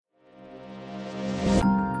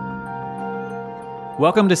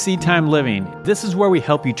Welcome to Seed Time Living. This is where we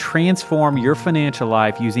help you transform your financial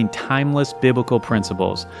life using timeless biblical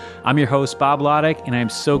principles. I'm your host, Bob Loddick, and I'm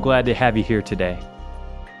so glad to have you here today.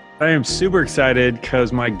 I am super excited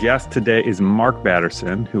because my guest today is Mark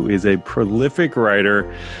Batterson, who is a prolific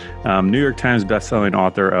writer, New York Times bestselling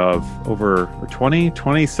author of over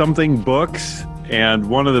 20-something books. And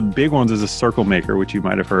one of the big ones is A Circle Maker, which you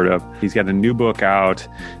might have heard of. He's got a new book out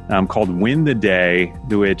called Win the Day,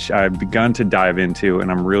 which I've begun to dive into,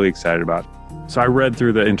 and I'm really excited about. So I read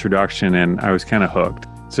through the introduction, and I was kind of hooked.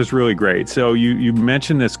 So it's really great. So you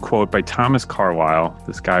mentioned this quote by Thomas Carlyle,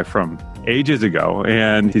 this guy from ages ago,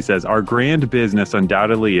 and he says, "Our grand business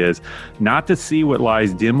undoubtedly is not to see what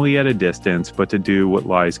lies dimly at a distance, but to do what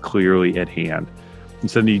lies clearly at hand."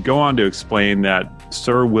 And so you go on to explain that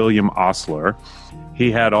Sir William Osler, he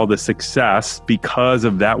had all the success because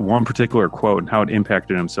of that one particular quote and how it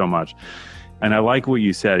impacted him so much. And I like what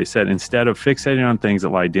you said. He said, instead of fixating on things that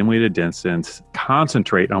lie dimly at a distance,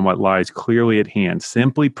 concentrate on what lies clearly at hand.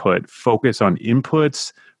 Simply put, focus on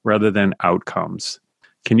inputs rather than outcomes.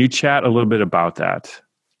 Can you chat a little bit about that?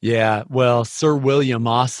 Yeah, well, Sir William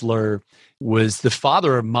Osler was the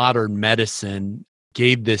father of modern medicine,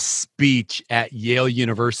 gave this speech at Yale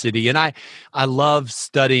University. And I love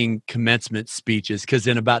studying commencement speeches because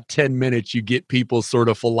in about 10 minutes, you get people's sort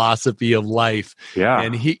of philosophy of life. Yeah.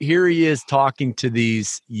 And here he is talking to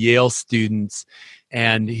these Yale students,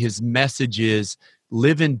 and his message is,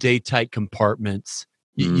 live in day-tight compartments.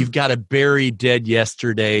 You've got to bury dead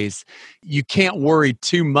yesterdays. You can't worry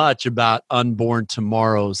too much about unborn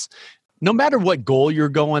tomorrows. No matter what goal you're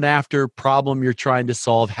going after, problem you're trying to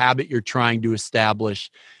solve, habit you're trying to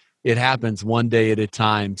establish, it happens one day at a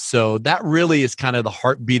time. So that really is kind of the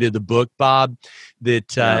heartbeat of the book, Bob,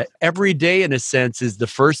 that every day, in a sense, is the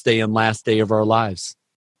first day and last day of our lives.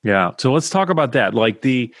 Yeah. So let's talk about that. Like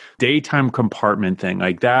the daytime compartment thing,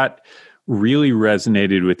 like that really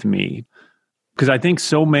resonated with me. Because I think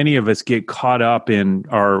so many of us get caught up in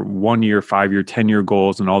our 1 year, 5 year, 10-year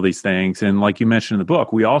goals and all these things. And like you mentioned in the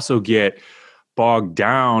book, we also get bogged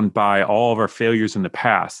down by all of our failures in the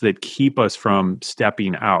past that keep us from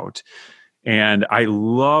stepping out. And I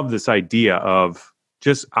love this idea of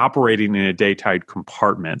just operating in a day-tight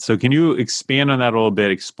compartment. So can you expand on that a little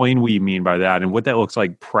bit, explain what you mean by that and what that looks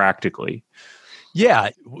like practically? Yeah,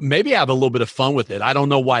 maybe have a little bit of fun with it. I don't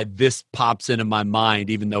know why this pops into my mind,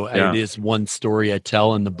 even though it is one story I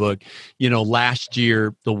tell in the book. You know, last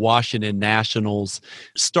year, the Washington Nationals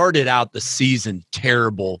started out the season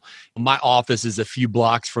terrible. My office is a few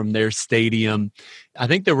blocks from their stadium. I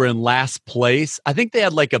think they were in last place. I think they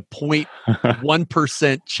had like a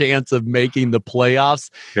 0.1% chance of making the playoffs.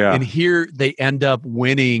 Yeah. And here they end up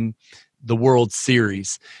winning the World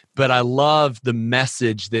Series. But I love the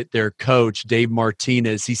message that their coach, Dave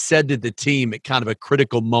Martinez, he said to the team at kind of a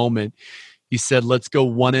critical moment, he said, let's go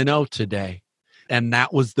 1-0 today. And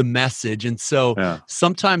that was the message. And so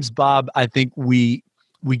sometimes, Bob, I think we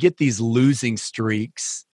get these losing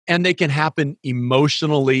streaks, and they can happen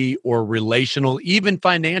emotionally or relational, even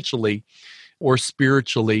financially or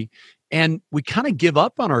spiritually. And we kind of give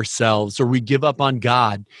up on ourselves, or we give up on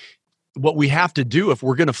God. What we have to do if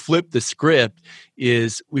we're going to flip the script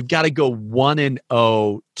is we've got to go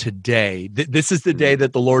 1-0 today. This is the day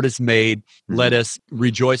that the Lord has made. Let us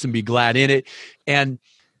rejoice and be glad in it. And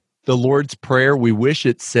the Lord's Prayer, we wish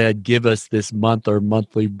it said, give us this month our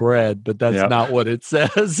monthly bread, but that's not what it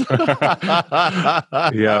says.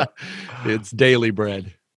 It's daily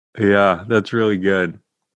bread. Yeah, that's really good.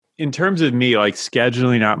 In terms of me, like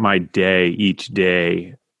scheduling out my day each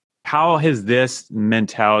day, how has this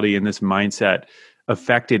mentality and this mindset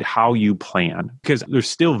affected how you plan? Because there's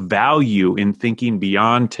still value in thinking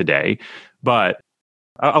beyond today, but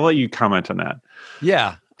I'll let you comment on that.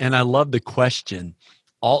 Yeah, and I love the question.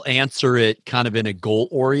 I'll answer it kind of in a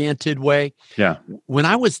goal-oriented way. Yeah. When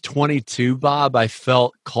I was 22, Bob, I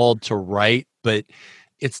felt called to write, but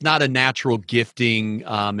it's not a natural gifting.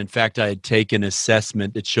 In fact, I had taken an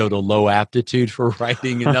assessment that showed a low aptitude for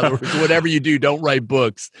writing. In other words, whatever you do, don't write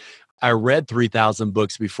books. I read 3,000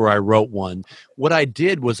 books before I wrote one. What I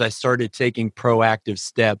did was I started taking proactive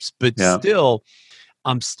steps, but still,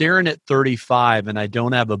 I'm staring at 35 and I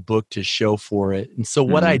don't have a book to show for it. And so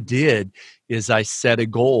what I did is I set a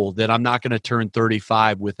goal that I'm not going to turn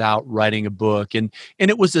 35 without writing a book. And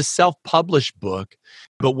it was a self-published book.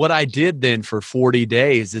 But what I did then for 40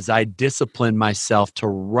 days is I disciplined myself to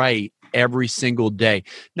write every single day.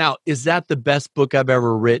 Now, is that the best book I've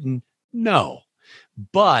ever written? No.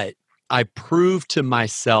 But I proved to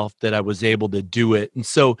myself that I was able to do it. And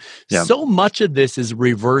so much of this is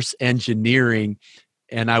reverse engineering.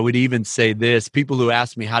 And I would even say this, people who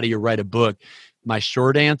ask me, how do you write a book? my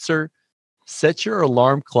short answer, set your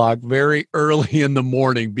alarm clock very early in the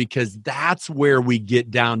morning, because that's where we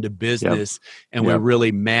get down to business and we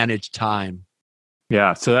really manage time.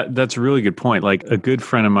 Yeah, so that's a really good point. Like a good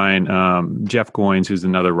friend of mine, Jeff Goins, who's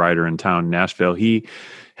another writer in town, Nashville, he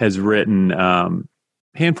has written a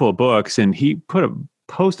handful of books, and he put a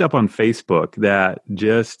post up on Facebook that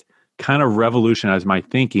just kind of revolutionized my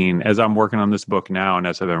thinking as I'm working on this book now and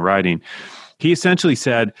as I've been writing. He essentially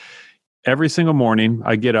said, every single morning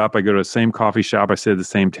I get up, I go to the same coffee shop, I sit at the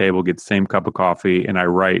same table, get the same cup of coffee, and I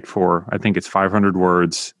write for, I think it's 500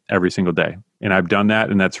 words every single day. And I've done that,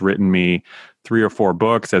 and that's written me 3 or 4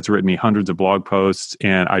 books. That's written me hundreds of blog posts.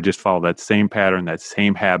 And I just follow that same pattern, that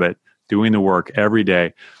same habit, doing the work every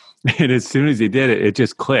day. And as soon as he did it, it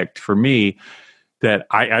just clicked for me that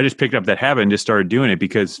I just picked up that habit and just started doing it,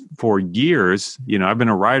 because for years, I've been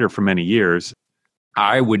a writer for many years.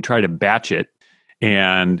 I would try to batch it.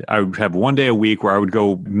 And I would have one day a week where I would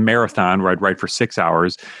go marathon, where I'd write for 6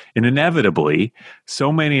 hours. And inevitably,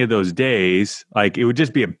 so many of those days, like it would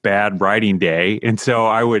just be a bad writing day. And so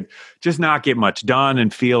I would just not get much done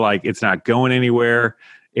and feel like it's not going anywhere.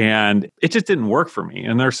 And it just didn't work for me.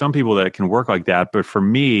 And there are some people that can work like that. But for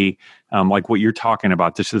me, like what you're talking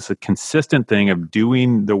about, this is a consistent thing of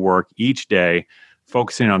doing the work each day,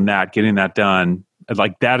 focusing on that, getting that done.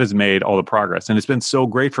 Like that has made all the progress. And it's been so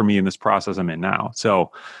great for me in this process I'm in now.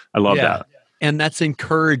 So I love that. And that's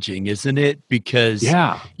encouraging, isn't it? Because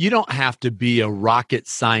you don't have to be a rocket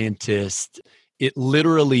scientist. It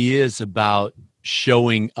literally is about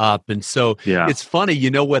showing up. And so it's funny,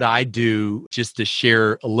 what I do, just to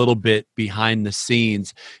share a little bit behind the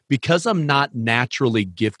scenes, because I'm not naturally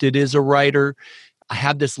gifted as a writer, I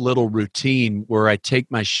have this little routine where I take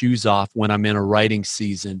my shoes off when I'm in a writing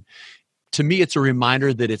season. To me, it's a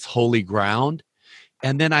reminder that it's holy ground.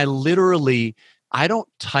 And then I don't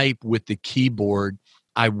type with the keyboard.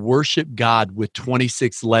 I worship God with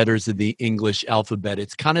 26 letters of the English alphabet.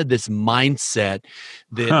 It's kind of this mindset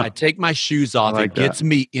that I take my shoes off. It gets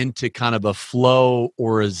me into kind of a flow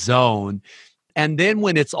or a zone. And then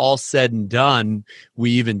when it's all said and done,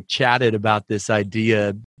 we even chatted about this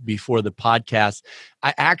idea before the podcast.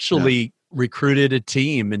 I actually recruited a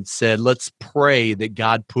team and said, let's pray that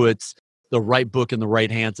God puts the right book in the right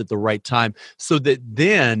hands at the right time, so that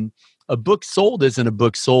then a book sold isn't a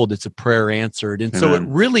book sold, it's a prayer answered. And so it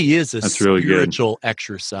really is a spiritual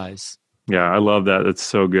exercise. Yeah, I love that. That's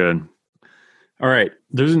so good. All right.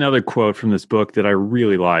 There's another quote from this book that I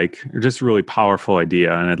really like, just a really powerful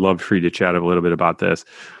idea. And I'd love for you to chat a little bit about this.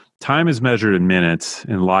 Time is measured in minutes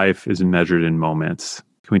and life is measured in moments.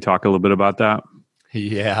 Can we talk a little bit about that?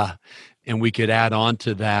 Yeah. And we could add on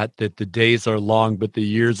to that the days are long, but the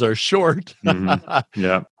years are short.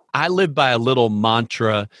 Yeah. I live by a little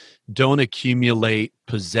mantra: don't accumulate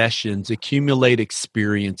possessions, accumulate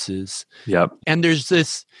experiences. Yep. And there's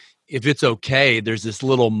this, if it's okay, there's this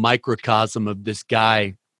little microcosm of this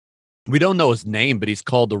guy. We don't know his name, but he's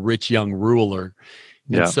called the rich young ruler.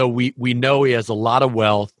 And so we know he has a lot of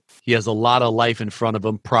wealth. He has a lot of life in front of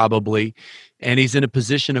him, probably. And he's in a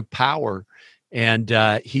position of power. And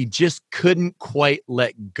he just couldn't quite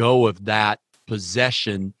let go of that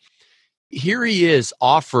possession. Here he is,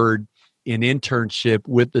 offered an internship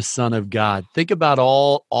with the Son of God. Think about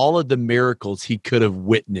all of the miracles he could have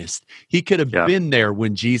witnessed. He could have been there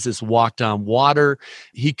when Jesus walked on water.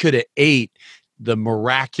 He could have ate the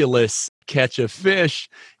miraculous catch of fish.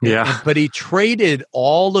 But he traded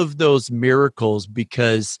all of those miracles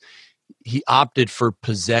because he opted for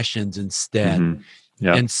possessions instead. Mm-hmm.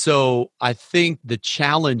 Yeah. And so I think the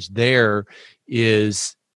challenge there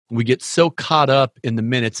is we get so caught up in the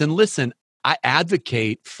minutes. And listen, I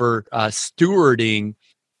advocate for stewarding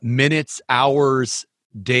minutes, hours,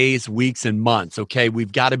 days, weeks, and months. Okay,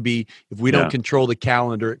 we've got to be, if we don't control the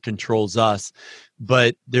calendar, it controls us.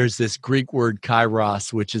 But there's this Greek word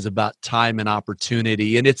kairos, which is about time and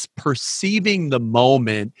opportunity. And it's perceiving the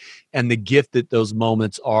moment and the gift that those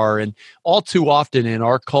moments are. And all too often in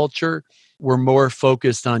our culture, we're more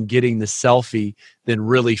focused on getting the selfie than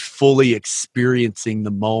really fully experiencing the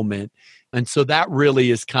moment. And so that really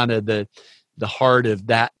is kind of the heart of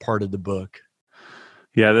that part of the book.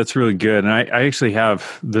 Yeah, that's really good. And I actually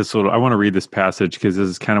have this I want to read this passage because this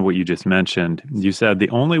is kind of what you just mentioned. You said, the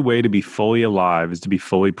only way to be fully alive is to be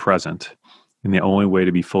fully present. And the only way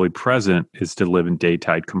to be fully present is to live in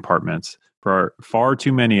day-tight compartments. For far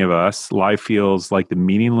too many of us, life feels like the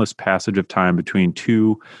meaningless passage of time between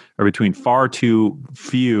far too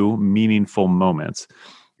few meaningful moments.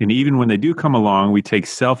 And even when they do come along, we take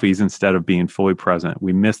selfies instead of being fully present.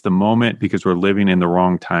 We miss the moment because we're living in the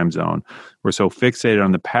wrong time zone. We're so fixated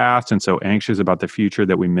on the past and so anxious about the future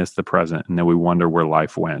that we miss the present, and then we wonder where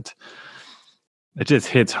life went. It just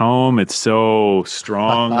hits home. It's so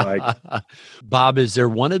strong. Like, Bob, is there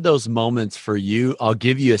one of those moments for you? I'll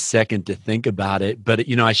give you a second to think about it. But,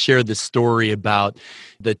 I shared the story about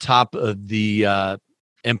the top of the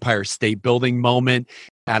Empire State Building moment.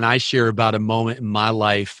 And I share about a moment in my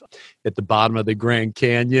life at the bottom of the Grand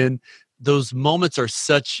Canyon. Those moments are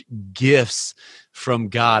such gifts from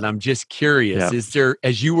God. I'm just curious. Is there,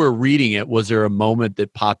 as you were reading it, was there a moment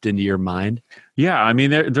that popped into your mind? Yeah, I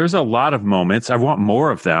mean, there's a lot of moments. I want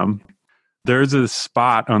more of them. There's a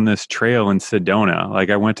spot on this trail in Sedona. Like,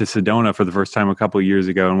 I went to Sedona for the first time a couple of years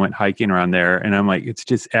ago and went hiking around there. And I'm like, it's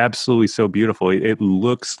just absolutely so beautiful. It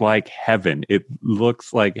looks like heaven. It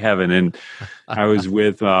looks like heaven. And I was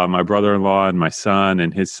with my brother-in-law and my son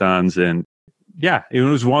and his sons. And yeah, it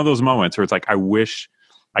was one of those moments where it's like, I wish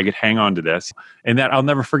I could hang on to this, and that I'll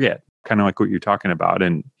never forget, kind of like what you're talking about.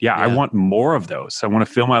 And I want more of those. I want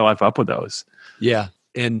to fill my life up with those. Yeah.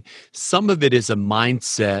 And some of it is a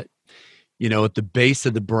mindset. At the base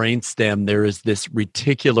of the brainstem, there is this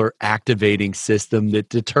reticular activating system that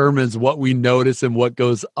determines what we notice and what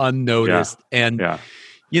goes unnoticed. And,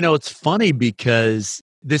 it's funny because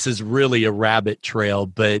this is really a rabbit trail,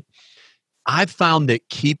 but I've found that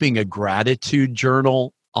keeping a gratitude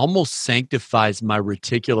journal almost sanctifies my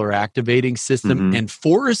reticular activating system and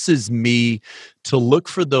forces me to look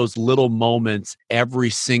for those little moments every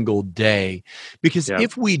single day. Because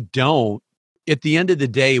if we don't, at the end of the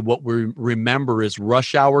day, what we remember is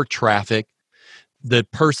rush hour traffic, the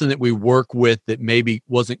person that we work with that maybe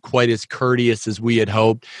wasn't quite as courteous as we had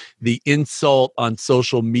hoped, the insult on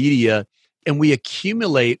social media, and we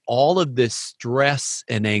accumulate all of this stress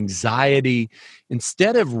and anxiety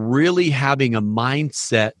instead of really having a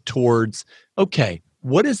mindset towards, okay,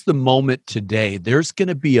 what is the moment today? There's going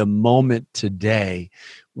to be a moment today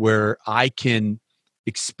where I can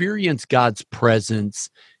experience God's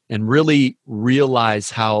presence and really realize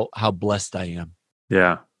how blessed I am.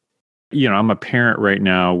 Yeah. I'm a parent right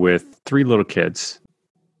now with 3 little kids.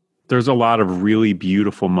 There's a lot of really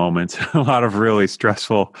beautiful moments, a lot of really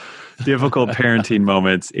stressful, difficult parenting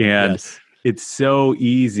moments. And it's so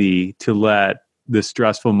easy to let the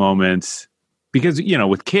stressful moments, because,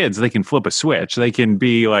 with kids, they can flip a switch. They can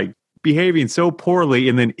be like behaving so poorly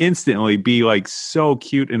and then instantly be like so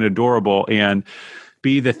cute and adorable and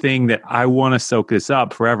be the thing that I want to soak this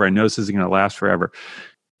up forever. I know this isn't going to last forever.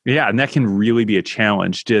 Yeah, and that can really be a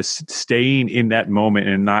challenge, just staying in that moment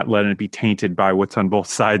and not letting it be tainted by what's on both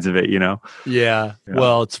sides of it, Yeah.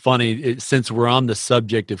 Well, it's funny, since we're on the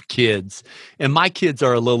subject of kids, and my kids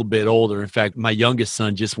are a little bit older. In fact, my youngest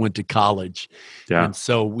son just went to college. Yeah. And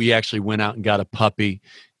so we actually went out and got a puppy.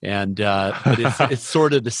 And but it's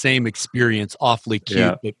sort of the same experience, awfully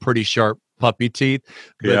cute, but pretty sharp puppy teeth.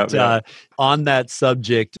 But on that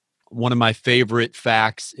subject, one of my favorite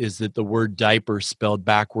facts is that the word diaper spelled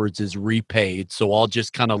backwards is repaid. So I'll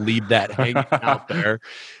just kind of leave that hanging out there.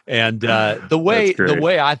 And the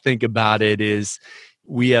way I think about it is,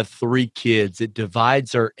 we have 3 kids. It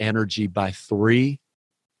divides our energy by 3,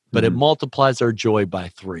 but it multiplies our joy by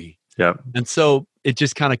 3. Yeah. And so it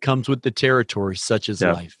just kind of comes with the territory, such as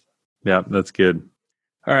life. Yeah, that's good.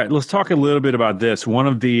 All right, let's talk a little bit about this. One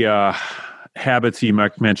of the habits you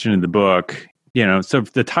mentioned in the book, so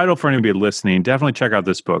the title for anybody listening, definitely check out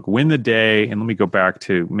this book, Win the Day. And let me go back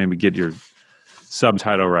to maybe get your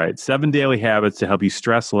subtitle right. 7 Daily Habits to Help You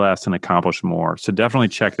Stress Less and Accomplish More. So definitely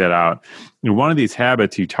check that out. One of these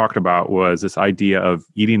habits you talked about was this idea of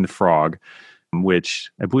eating the frog,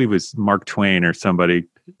 which I believe was Mark Twain or somebody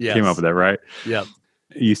came up with that, right? Yeah.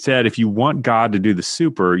 You said, if you want God to do the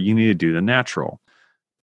super, you need to do the natural.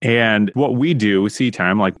 And what we do with Seed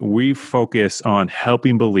Time, like, we focus on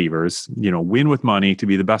helping believers, win with money, to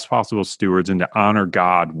be the best possible stewards and to honor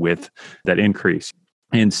God with that increase.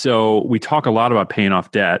 And so we talk a lot about paying off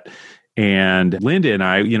debt. And Linda and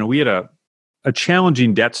I, we had a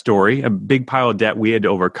challenging debt story, a big pile of debt we had to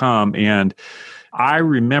overcome. And I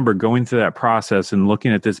remember going through that process and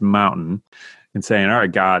looking at this mountain and saying, all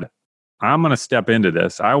right, God, I'm going to step into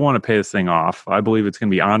this. I want to pay this thing off. I believe it's going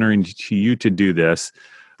to be honoring to you to do this.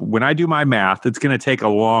 When I do my math, it's going to take a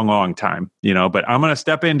long, long time, but I'm going to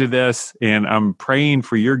step into this, and I'm praying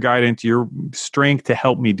for your guidance, your strength to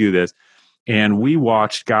help me do this. And we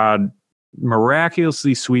watched God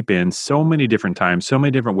miraculously sweep in so many different times, so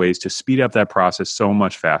many different ways to speed up that process so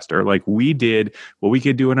much faster. Like we did what we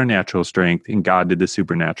could do in our natural strength, and God did the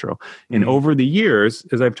supernatural. And over the years,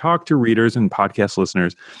 as I've talked to readers and podcast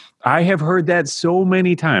listeners, I have heard that so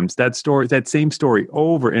many times, that story, that same story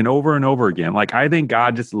over and over and over again. Like I think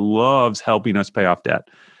God just loves helping us pay off debt.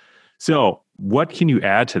 So what can you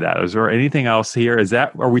add to that? Is there anything else here?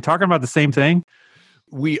 Are we talking about the same thing?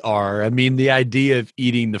 We are. I mean, the idea of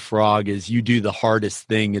eating the frog is you do the hardest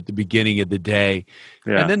thing at the beginning of the day,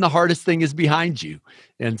 and then the hardest thing is behind you.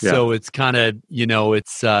 And so it's kind of,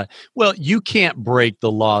 well, you can't break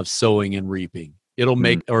the law of sowing and reaping. It'll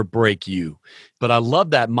make or break you. But I love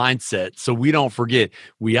that mindset. So we don't forget,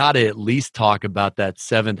 we ought to at least talk about that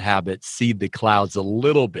seventh habit, seed the clouds a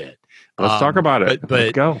little bit. Let's talk about it.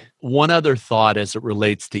 Let's go. One other thought as it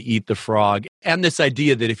relates to eat the frog and this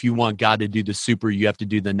idea that if you want God to do the super, you have to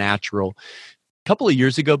do the natural. A couple of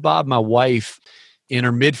years ago, Bob, my wife in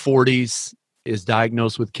her mid-40s is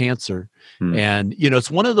diagnosed with cancer. And,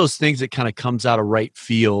 it's one of those things that kind of comes out of right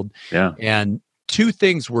field. Yeah. And two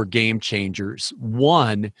things were game changers.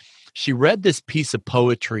 One, she read this piece of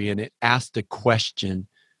poetry and it asked a question,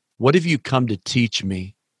 what have you come to teach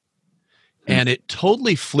me? And it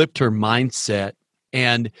totally flipped her mindset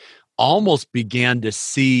and almost began to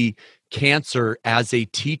see cancer as a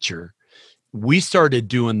teacher. We started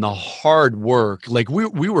doing the hard work. Like we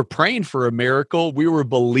were praying for a miracle. We were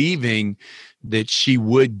believing that she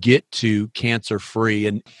would get to cancer free.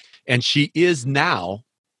 And she is now.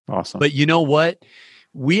 Awesome. But you know what?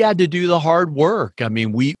 We had to do the hard work. I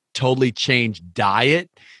mean, we totally changed diet.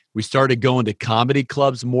 We started going to comedy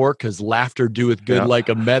clubs more because laughter doeth good like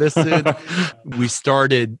a medicine. We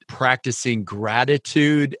started practicing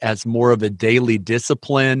gratitude as more of a daily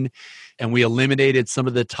discipline, and we eliminated some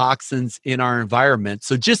of the toxins in our environment.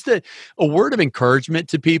 So just a word of encouragement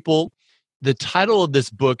to people. The title of this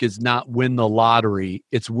book is not Win the Lottery,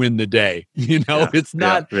 it's Win the Day. It's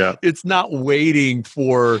not waiting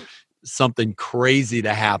for something crazy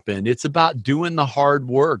to happen. It's about doing the hard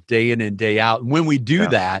work day in and day out. And when we do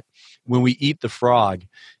that, when we eat the frog,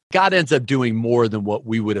 God ends up doing more than what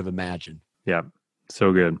we would have imagined. Yeah,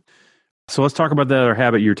 so good. So let's talk about the other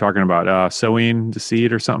habit you were talking about, sowing the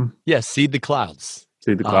seed or something. Yes, seed the clouds.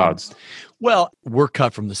 Seed the clouds. Well, we're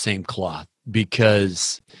cut from the same cloth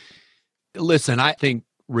because, listen, I think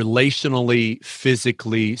relationally,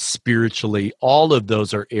 physically, spiritually, all of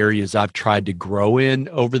those are areas I've tried to grow in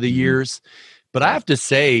over the years. But I have to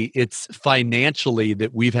say, it's financially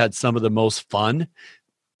that we've had some of the most fun.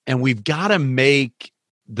 And we've got to make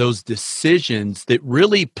those decisions that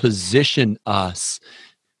really position us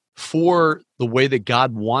for the way that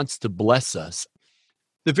God wants to bless us.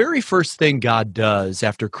 The very first thing God does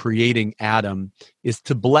after creating Adam is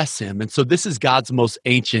to bless him. And so this is God's most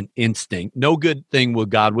ancient instinct. No good thing will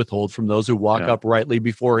God withhold from those who walk uprightly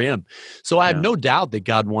before him. So I have no doubt that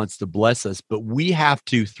God wants to bless us, but we have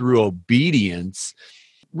to, through obedience,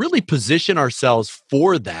 really position ourselves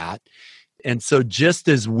for that. And so just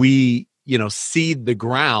as we, seed the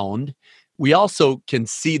ground, we also can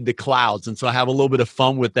seed the clouds. And so I have a little bit of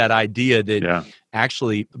fun with that idea that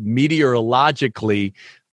actually meteorologically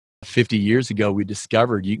 50 years ago, we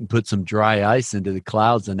discovered you can put some dry ice into the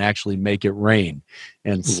clouds and actually make it rain.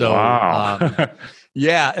 And so,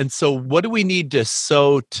 and so what do we need to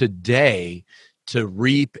sow today to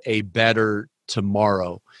reap a better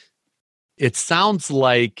tomorrow? It sounds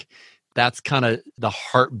like that's kind of the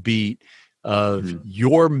heartbeat of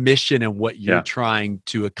your mission and what you're trying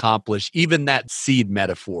to accomplish, even that seed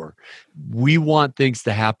metaphor. We want things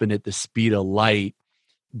to happen at the speed of light,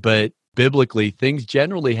 but biblically, things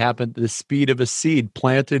generally happen at the speed of a seed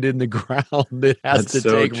planted in the ground that has to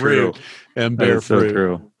take root and bear fruit. So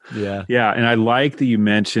true. Yeah. Yeah. And I like that you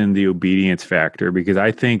mentioned the obedience factor because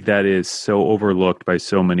I think that is so overlooked by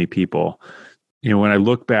so many people. When I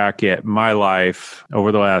look back at my life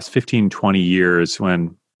over the last 15, 20 years,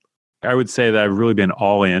 when I would say that I've really been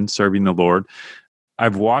all in serving the Lord,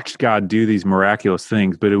 I've watched God do these miraculous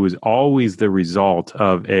things, but it was always the result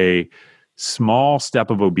of a small step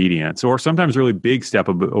of obedience, or sometimes really big step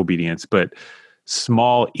of obedience, but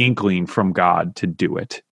small inkling from God to do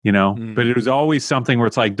it, But it was always something where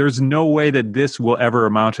it's like, there's no way that this will ever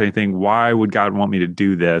amount to anything. Why would God want me to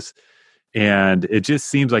do this? And it just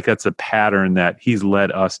seems like that's a pattern that he's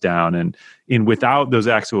led us down. And without those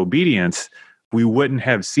acts of obedience, we wouldn't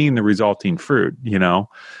have seen the resulting fruit,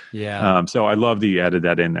 Yeah. So I love that you added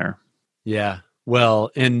that in there. Yeah. Well,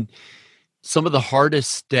 and some of the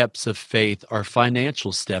hardest steps of faith are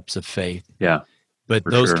financial steps of faith. Yeah. but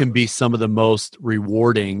those can be some of the most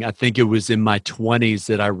rewarding. I think it was in my 20s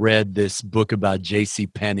that I read this book about J.C.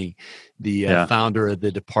 Penney, the founder of the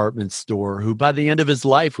department store, who by the end of his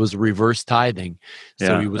life was reverse tithing.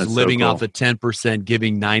 So he was living off of 10%,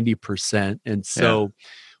 giving 90%. And so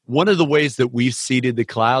one of the ways that we've seeded the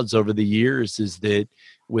clouds over the years is that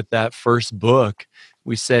with that first book,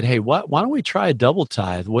 we said, hey, why don't we try a double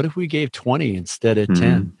tithe? What if we gave 20 instead of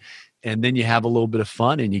 10? And then you have a little bit of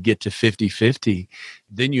fun and you get to 50-50.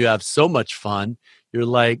 Then you have so much fun. You're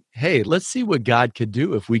like, hey, let's see what God could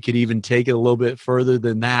do if we could even take it a little bit further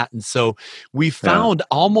than that. And so we found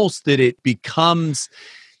almost that it becomes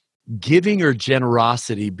giving, or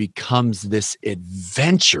generosity becomes this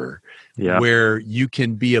adventure where you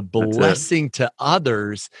can be a blessing to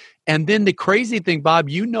others. And then the crazy thing, Bob,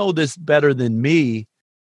 you know this better than me.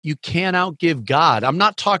 You can't outgive God. I'm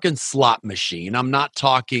not talking slot machine. I'm not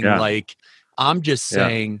talking I'm just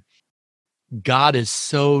saying God is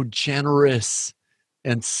so generous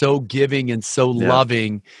and so giving and so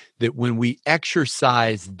loving that when we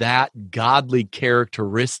exercise that godly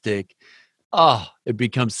characteristic, it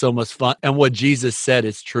becomes so much fun. And what Jesus said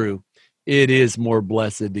is true. It is more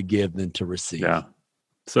blessed to give than to receive. Yeah.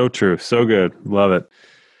 So true. So good. Love it.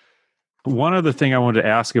 One other thing I wanted to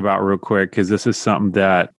ask about real quick, because this is something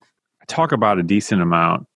that I talk about a decent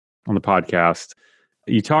amount on the podcast.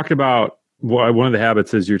 You talked about one of the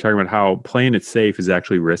habits is you're talking about how playing it safe is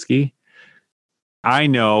actually risky. I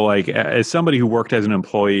know, like, as somebody who worked as an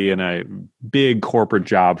employee in a big corporate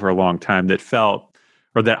job for a long time that felt,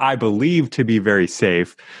 or that I believed to be very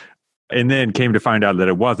safe, and then came to find out that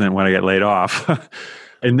it wasn't when I got laid off.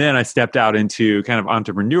 And then I stepped out into kind of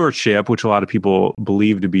entrepreneurship, which a lot of people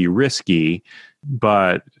believe to be risky,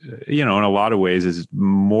 but, in a lot of ways is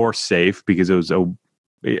more safe because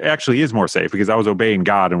it actually is more safe because I was obeying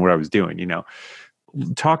God and what I was doing,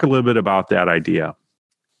 Talk a little bit about that idea.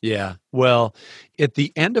 Yeah. Well, at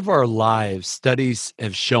the end of our lives, studies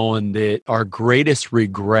have shown that our greatest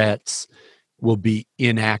regrets will be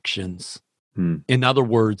inactions. In other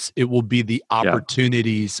words, it will be the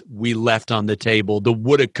opportunities we left on the table, the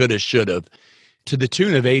woulda, coulda, shoulda, to the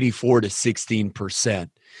tune of 84 to 16%.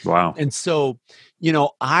 Wow. And so,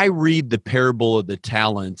 I read the parable of the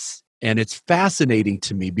talents, and it's fascinating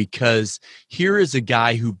to me because here is a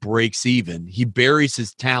guy who breaks even. He buries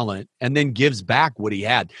his talent and then gives back what he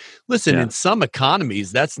had. Listen, in some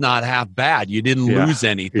economies, that's not half bad. You didn't lose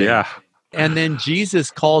anything. Yeah. And then Jesus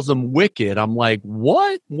calls them wicked. I'm like,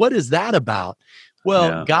 what? What is that about?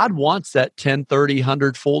 Well, God wants that 10, 30,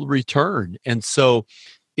 100-fold return. And so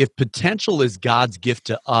if potential is God's gift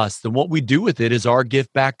to us, then what we do with it is our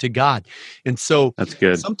gift back to God. And so that's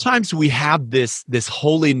good. Sometimes we have this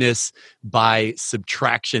holiness by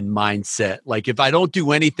subtraction mindset. Like if I don't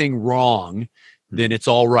do anything wrong, then it's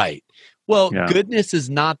all right. Well, goodness is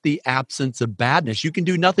not the absence of badness. You can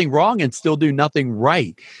do nothing wrong and still do nothing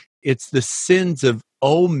right. It's the sins of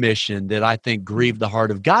omission that I think grieve the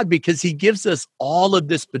heart of God because he gives us all of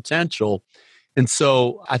this potential. And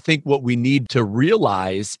so I think what we need to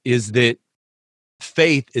realize is that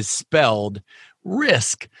faith is spelled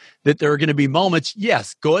risk, that there are going to be moments.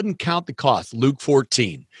 Yes, go ahead and count the cost. Luke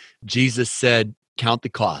 14, Jesus said, count the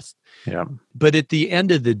cost. Yeah. But at the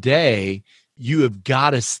end of the day, you have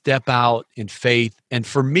got to step out in faith. And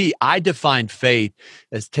for me, I define faith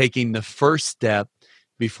as taking the first step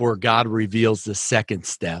before God reveals the second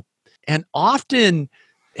step. And often,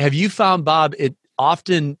 have you found, Bob,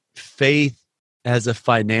 often faith has a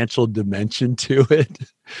financial dimension to it?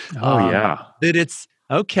 That it's,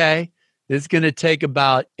 okay, it's going to take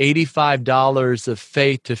about $85 of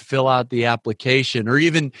faith to fill out the application, or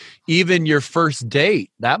even your first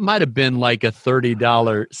date. That might have been like a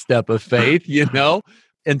 $30 step of faith,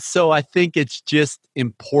 And so I think it's just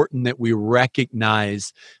important that we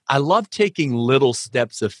recognize, I love taking little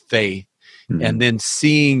steps of faith and then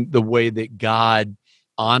seeing the way that God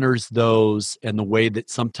honors those and the way that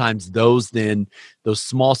sometimes those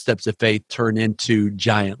small steps of faith turn into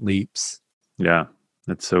giant leaps. Yeah,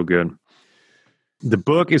 that's so good. The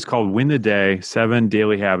book is called Win the Day, 7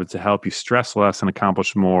 Daily Habits to Help You Stress Less and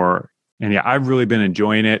Accomplish More. And I've really been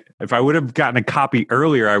enjoying it. If I would have gotten a copy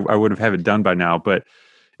earlier, I would have had it done by now, but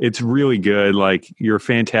it's really good. Like, you're a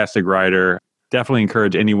fantastic writer. Definitely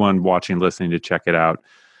encourage anyone watching, listening to check it out.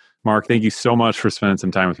 Mark, thank you so much for spending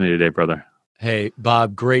some time with me today, brother. Hey,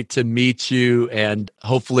 Bob, great to meet you, and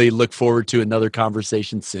hopefully look forward to another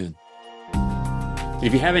conversation soon.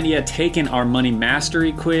 If you haven't yet taken our Money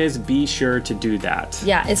Mastery quiz, be sure to do that.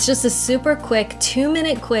 Yeah, it's just a super quick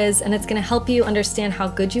 2-minute quiz, and it's going to help you understand how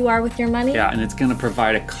good you are with your money. Yeah, and it's going to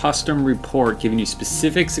provide a custom report giving you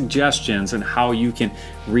specific suggestions on how you can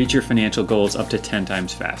reach your financial goals up to 10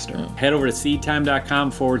 times faster. Head over to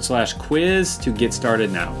seedtime.com/quiz to get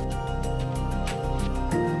started now.